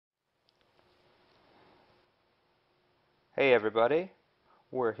Hey everybody,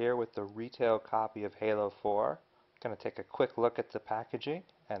 we're here with the retail copy of Halo 4. Going to take a quick look at the packaging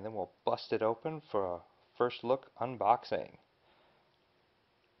and then we'll bust it open for a first look unboxing.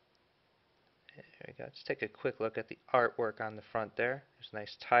 There we go. Let's take a quick look at the artwork on the front there. There's a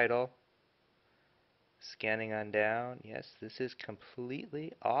nice title. Scanning on down. Yes, this is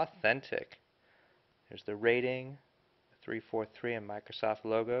completely authentic. There's the rating, the 343 and Microsoft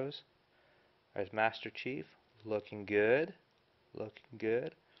logos. There's Master Chief, looking good. Looking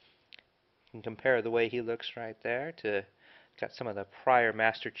good. You can compare the way he looks right there to got some of the prior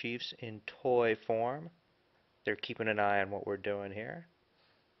Master Chiefs in toy form. They're keeping an eye on what we're doing here.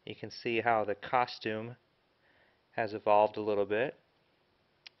 You can see how the costume has evolved a little bit.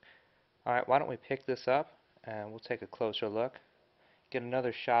 Alright, why don't we pick this up and we'll take a closer look. Get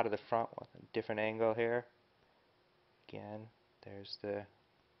another shot of the front with a different angle here. Again, there's the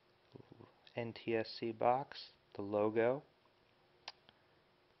NTSC box, the logo.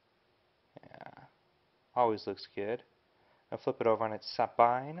 Yeah, always looks good. I'll flip it over on its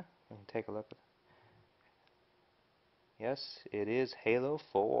spine and take a look at it. Yes, it is Halo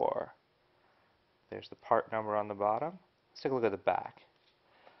 4. There's the part number on the bottom. Let's take a look at the back.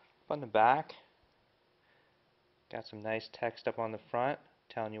 Up on the back, got some nice text up on the front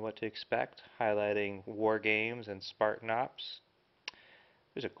telling you what to expect, highlighting war games and Spartan Ops.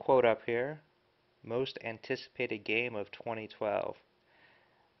 There's a quote up here, most anticipated game of 2012.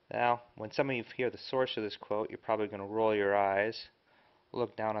 Now, when some of you hear the source of this quote, you're probably going to roll your eyes.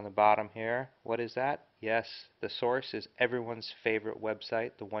 Look down on the bottom here. What is that? Yes, the source is everyone's favorite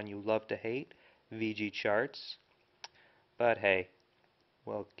website, the one you love to hate, VG Charts. But hey,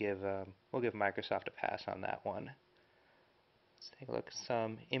 we'll give Microsoft a pass on that one. Let's take a look at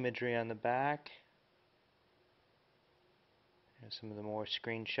some imagery on the back. Here's some of the more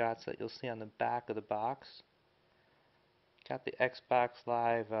screenshots that you'll see on the back of the box. Got the Xbox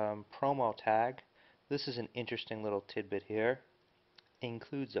Live promo tag. This is an interesting little tidbit here.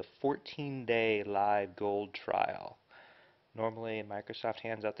 Includes a 14-day live gold trial. Normally Microsoft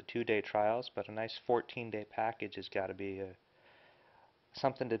hands out the 2-day trials, but a nice 14-day package has got to be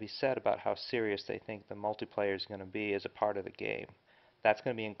something to be said about how serious they think the multiplayer is going to be as a part of the game. That's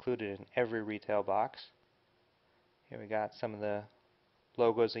going to be included in every retail box. Here we got some of the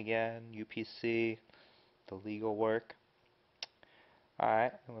logos again, UPC, the legal work.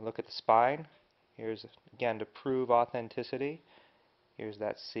 Alright, and we look at the spine. Here's again to prove authenticity. Here's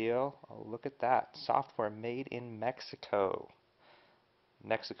that seal. Oh, look at that. Software made in Mexico.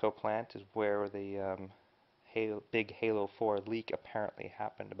 Mexico plant is where the big Halo 4 leak apparently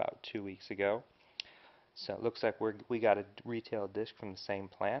happened about 2 weeks ago. So it looks like we got a retail disc from the same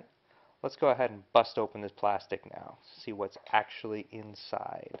plant. Let's go ahead and bust open this plastic now. See what's actually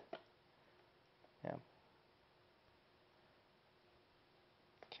inside. Yeah.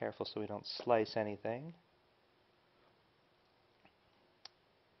 Careful so we don't slice anything.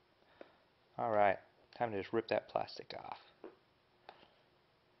 Alright, time to just rip that plastic off.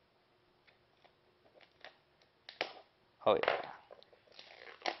 Oh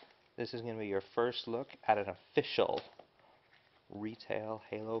yeah. This is going to be your first look at an official retail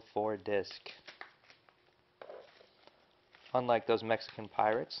Halo 4 disc. Unlike those Mexican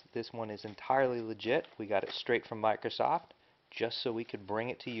pirates, this one is entirely legit. We got it straight from Microsoft, just so we could bring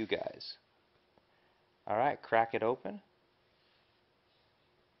it to you guys. Alright, crack it open.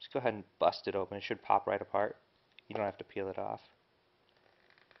 Just go ahead and bust it open. It should pop right apart. You don't have to peel it off.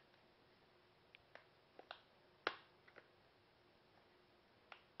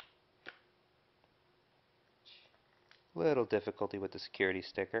 Little difficulty with the security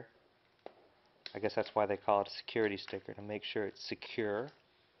sticker. I guess that's why they call it a security sticker, to make sure it's secure.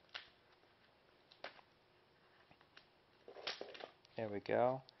 There we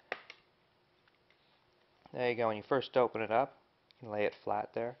go. There you go. When you first open it up, you can lay it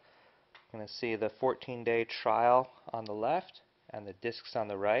flat there. You're going to see the 14-day trial on the left and the discs on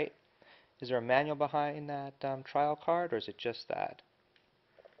the right. Is there a manual behind that trial card, or is it just that?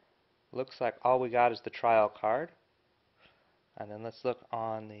 Looks like all we got is the trial card. And then let's look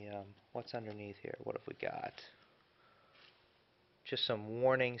on the what's underneath here. What have we got? Just some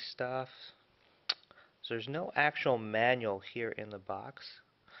warning stuff. So there's no actual manual here in the box.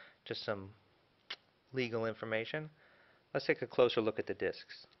 Just some legal information. Let's take a closer look at the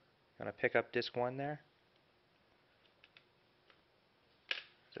discs. Gonna pick up disc 1 there.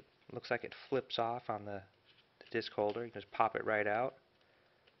 So it looks like it flips off on the disc holder. You can just pop it right out.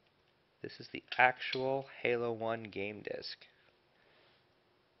 This is the actual Halo 1 game disc.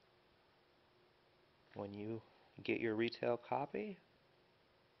 When you get your retail copy,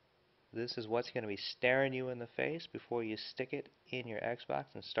 This is what's going to be staring you in the face before you stick it in your Xbox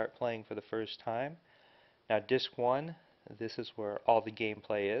and start playing for the first time. Now disc 1, this is where all the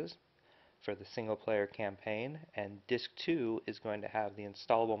gameplay is for the single player campaign, and disc 2 is going to have the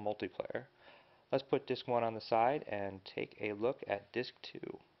installable multiplayer. Let's put disc 1 on the side and take a look at disc 2.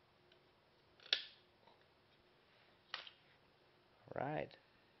 Alright.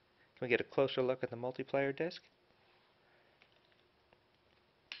 Can we get a closer look at the multiplayer disc?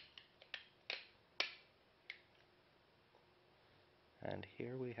 And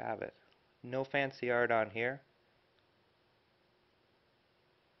here we have it. No fancy art on here,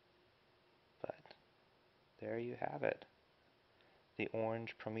 but there you have it. The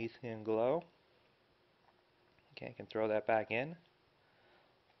orange Promethean glow. Okay, I can throw that back in.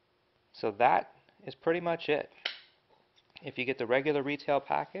 So that is pretty much it. If you get the regular retail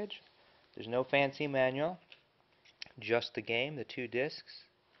package, there's no fancy manual, just the game, the 2 discs,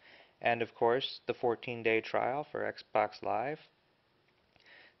 and of course the 14-day trial for Xbox Live.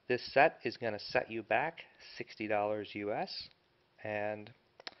 This set is going to set you back $60 US, and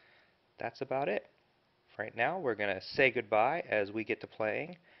that's about it. Right now we're going to say goodbye as we get to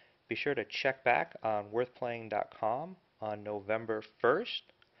playing. Be sure to check back on worthplaying.com on November 1st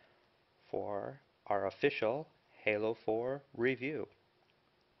for our official Halo 4 review.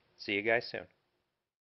 See you guys soon.